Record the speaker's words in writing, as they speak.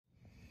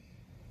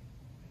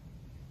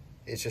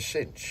it's a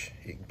Cinch.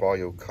 You can buy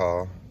your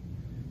car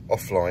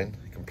offline,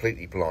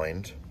 completely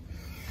blind,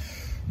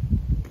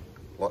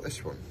 like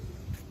this one.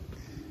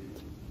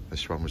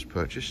 This one was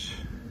purchased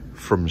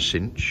from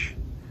Cinch.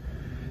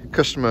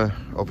 Customer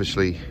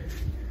obviously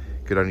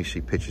could only see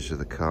pictures of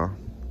the car,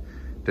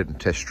 didn't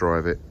test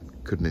drive it,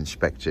 couldn't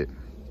inspect it.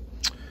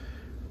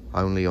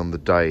 Only on the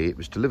day it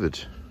was delivered.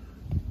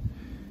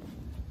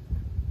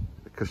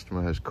 The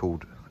customer has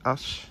called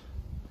us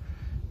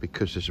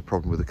because there's a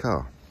problem with the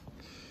car.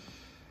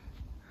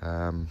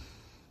 The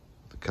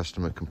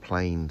customer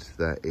complained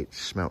that it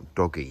smelt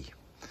doggy.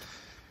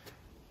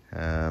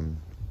 And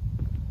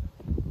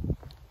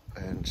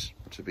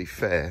to be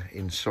fair,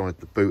 inside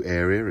the boot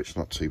area, it's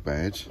not too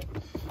bad.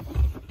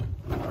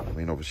 I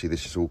mean, obviously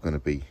this is all going to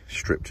be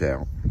stripped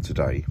out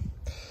today,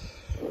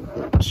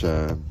 but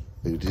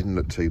it didn't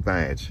look too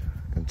bad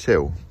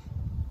until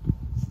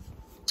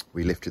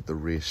we lifted the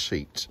rear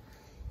seat.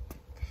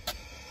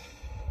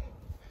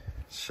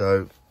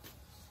 So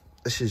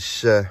this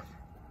is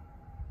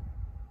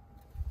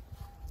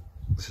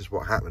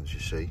what happens, you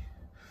see.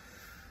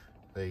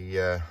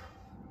 The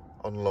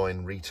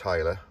online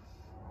retailer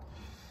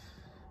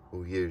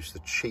will use the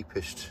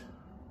cheapest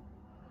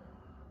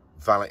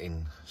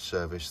valeting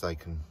service they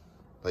can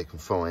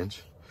find,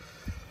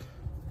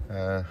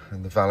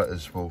 and the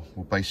valeters will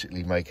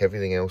basically make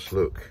everything else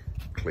look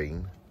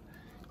clean.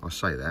 I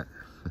say that.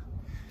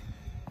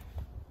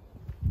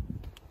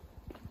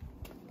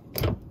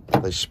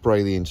 They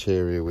spray the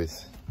interior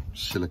with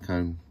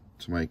silicone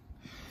to make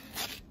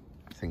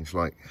things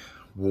like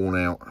worn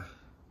out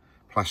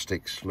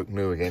plastics look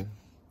new again.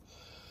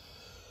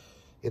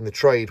 In the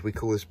trade we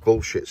call this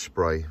bullshit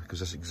spray, because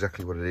that's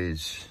exactly what it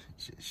is.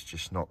 It's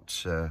just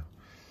not,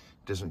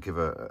 doesn't give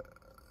a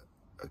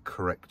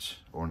correct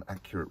or an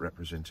accurate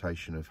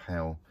representation of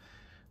how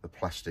the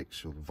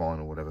plastics or the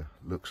vinyl, whatever,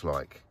 looks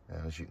like.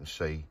 As you can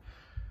see,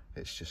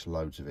 it's just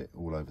loads of it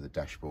all over the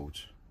dashboard.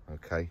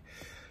 Okay,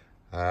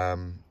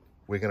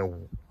 we're going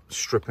to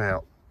strip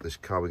out this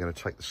car. We're going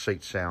to take the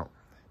seats out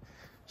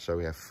so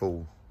we have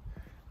full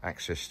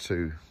access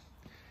to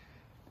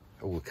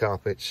all the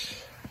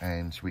carpets,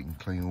 and we can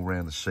clean all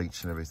around the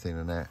seats and everything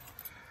and that.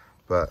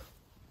 But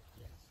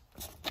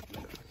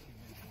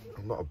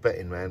I'm not a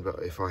betting man, but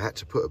if I had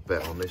to put a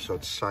bet on this,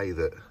 I'd say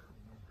that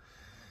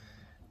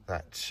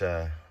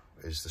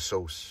is the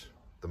source,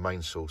 the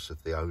main source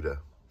of the odour.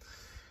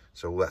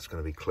 So all that's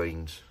going to be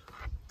cleaned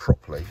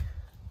properly.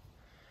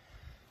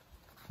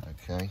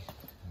 Okay,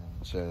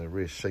 and so the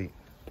rear seat,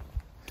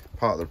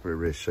 part of the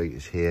rear seat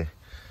is here,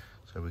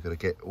 so we've got to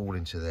get all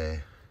into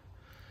there,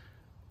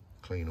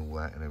 clean all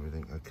that and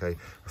everything. Okay,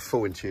 a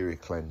full interior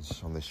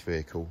cleanse on this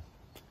vehicle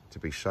to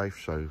be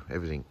safe, so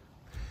everything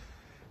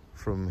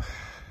from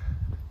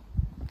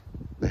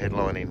the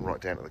headlining right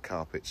down to the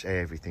carpets,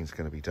 everything's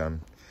going to be done.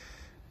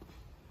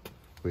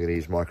 We're going to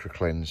use micro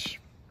cleanse.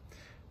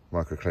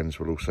 Micro cleanse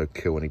will also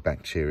kill any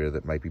bacteria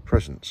that may be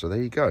present. So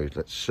there you go.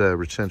 Let's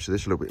return to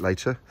this a little bit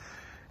later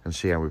and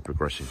see how we're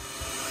progressing.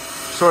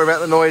 Sorry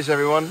about the noise,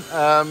 everyone.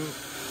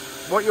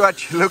 What you're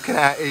actually looking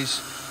at is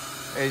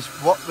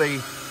what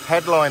the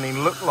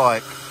headlining looked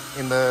like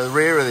in the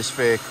rear of this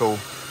vehicle,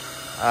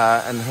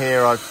 and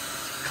here I've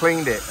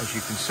cleaned it, as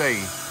you can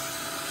see.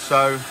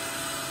 So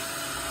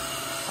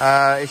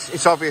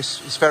it's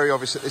obvious, it's very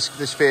obvious that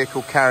this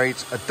vehicle carried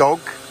a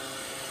dog,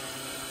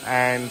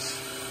 and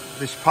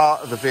this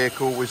part of the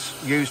vehicle was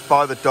used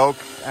by the dog,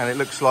 and it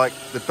looks like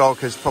the dog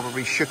has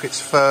probably shook its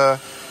fur.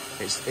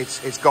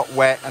 It's got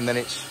wet, and then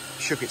it's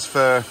shook its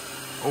fur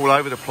all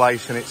over the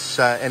place, and it's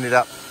ended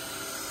up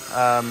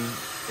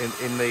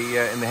in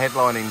the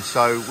headlining.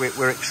 So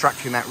we're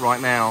extracting that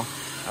right now,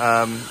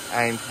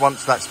 and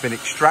once that's been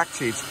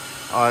extracted,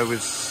 I'm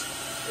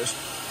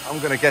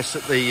going to guess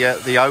that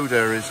the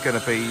odour is going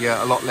to be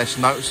a lot less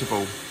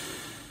noticeable.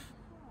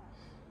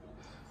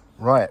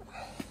 Right,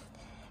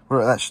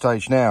 we're at that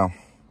stage now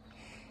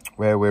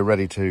where we're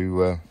ready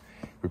to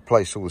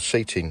replace all the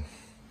seating,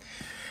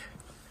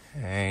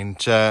 and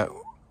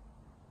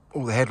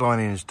all the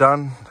headlining is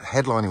done. The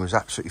headlining was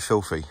absolutely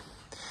filthy,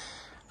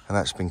 and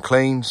that's been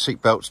cleaned.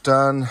 Seat belt's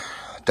done,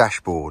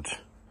 dashboard,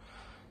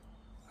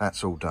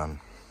 that's all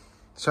done.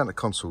 Center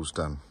console's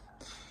done.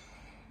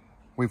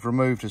 We've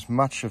removed as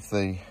much of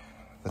the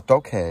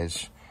dog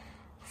hairs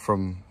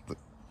from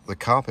the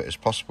carpet as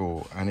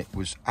possible, and it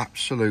was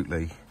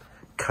absolutely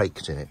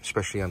caked in it,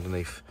 especially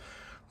underneath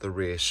the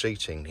rear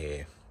seating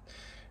here.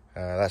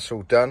 That's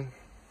all done,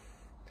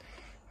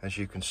 as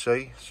you can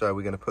see. So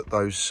we're going to put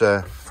those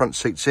front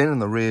seats in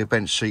and the rear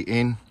bench seat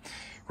in,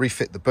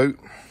 refit the boot,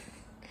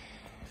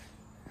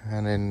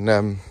 and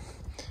then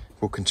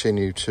we'll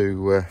continue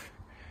to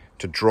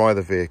dry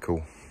the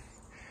vehicle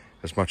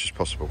as much as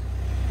possible.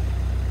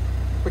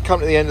 We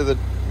come to the end of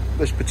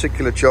this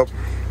particular job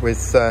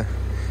with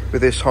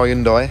this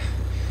Hyundai,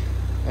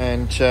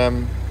 and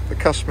the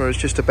customer is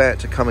just about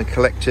to come and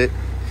collect it,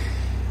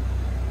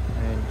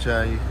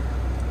 and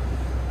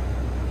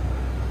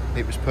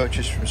it was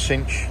purchased from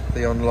Cinch,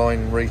 the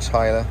online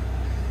retailer.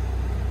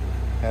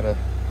 Had a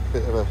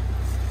bit of a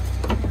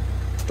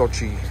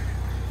dodgy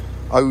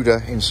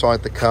odour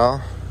inside the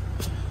car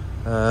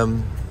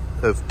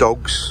of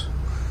dogs,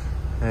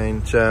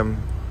 and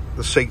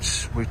the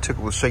seats, we took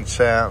all the seats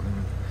out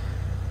and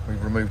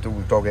we've removed all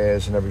the dog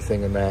hairs and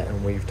everything and that,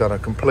 and we've done a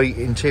complete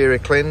interior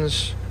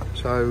cleanse,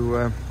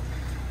 so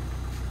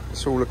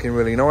it's all looking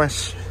really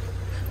nice.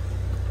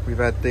 We've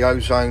had the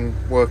ozone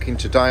working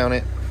today on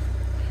it,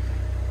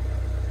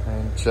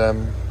 and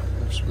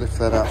let's lift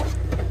that up.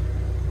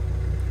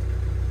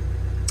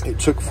 It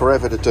took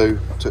forever to do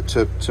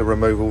to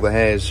remove all the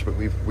hairs, but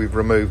we've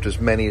removed as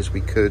many as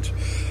we could,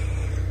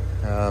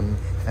 and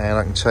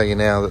I can tell you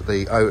now that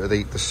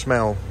the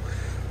smell,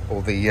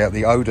 or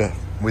the odour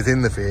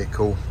within the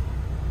vehicle,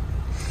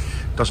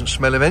 doesn't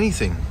smell of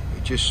anything.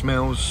 It just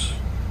smells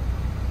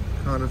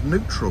kind of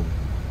neutral,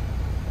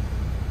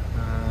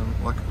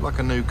 like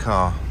a new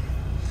car.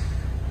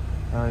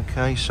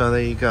 Okay, so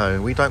there you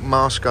go. We don't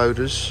mask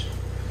odours.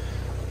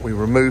 We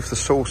remove the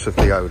source of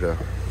the odour.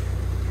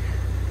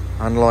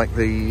 Unlike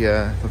the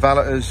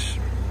valeters,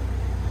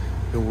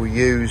 who will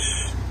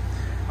use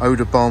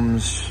odour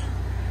bombs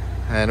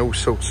and all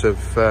sorts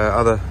of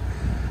other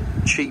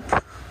cheap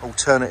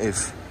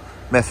alternative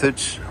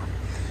methods,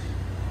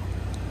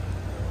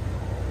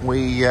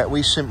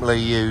 we simply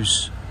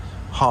use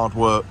hard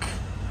work,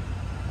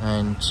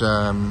 and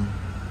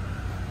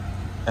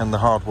the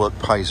hard work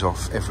pays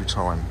off every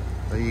time.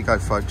 There you go,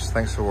 folks.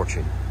 Thanks for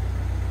watching.